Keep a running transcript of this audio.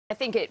I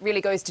think it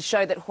really goes to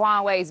show that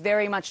Huawei is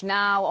very much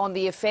now on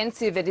the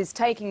offensive. It is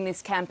taking this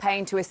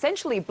campaign to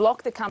essentially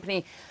block the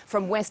company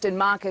from Western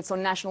markets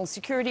on national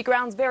security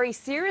grounds very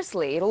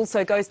seriously. It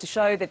also goes to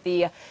show that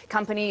the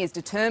company is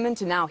determined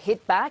to now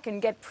hit back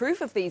and get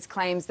proof of these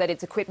claims that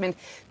its equipment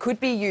could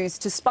be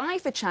used to spy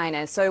for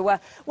China. So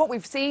what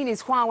we've seen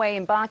is Huawei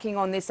embarking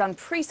on this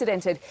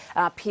unprecedented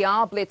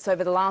PR blitz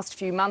over the last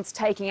few months,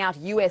 taking out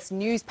US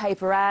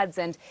newspaper ads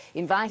and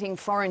inviting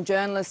foreign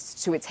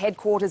journalists to its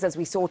headquarters, as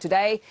we saw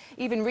today,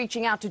 even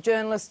reaching out to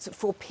journalists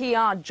for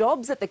PR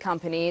jobs at the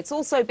company. It's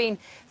also been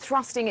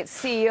thrusting its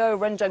CEO,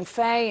 Ren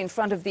Zhengfei, in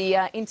front of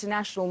the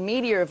international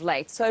media of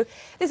late. So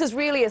this is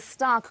really a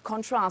stark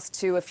contrast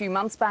to a few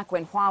months back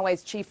when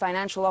Huawei's chief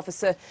financial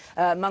officer,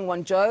 Meng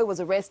Wanzhou, was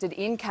arrested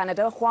in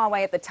Canada.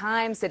 Huawei at the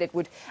time said it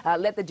would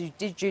let the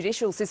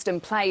judicial system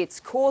play its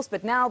course,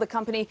 but now the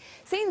company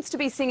seems to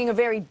be singing a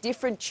very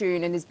different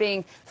tune and is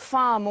being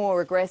far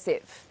more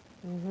aggressive.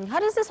 How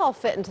does this all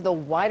fit into the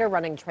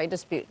wider-running trade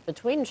dispute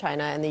between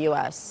China and the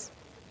U.S.?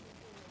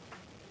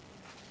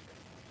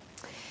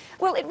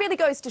 Well, it really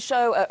goes to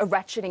show a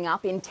ratcheting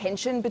up in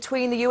tension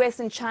between the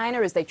US and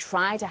China as they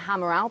try to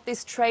hammer out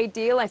this trade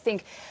deal. I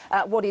think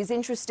what is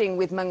interesting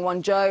with Meng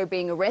Wanzhou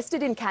being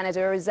arrested in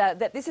Canada is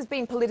that this has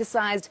been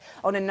politicized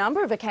on a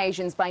number of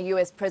occasions by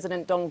US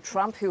President Donald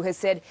Trump, who has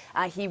said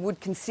he would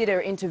consider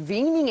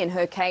intervening in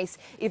her case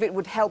if it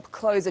would help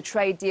close a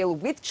trade deal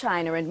with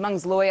China. And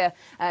Meng's lawyer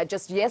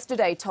just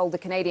yesterday told the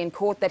Canadian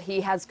court that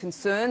he has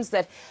concerns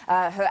that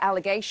her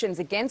allegations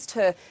against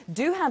her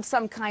do have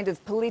some kind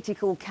of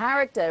political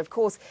character. Of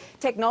course,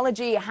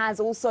 technology has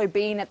also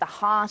been at the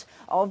heart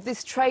of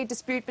this trade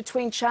dispute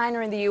between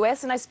China and the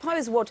US, and I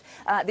suppose what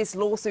this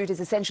lawsuit is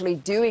essentially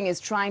doing is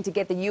trying to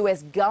get the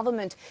US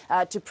government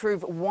to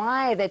prove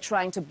why they're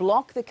trying to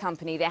block the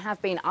company. There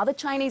have been other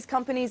Chinese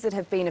companies that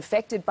have been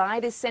affected by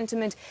this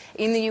sentiment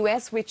in the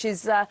US, which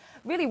is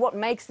really what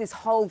makes this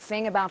whole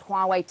thing about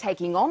Huawei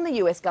taking on the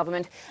US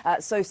government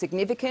so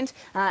significant,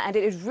 and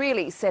it is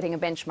really setting a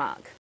benchmark.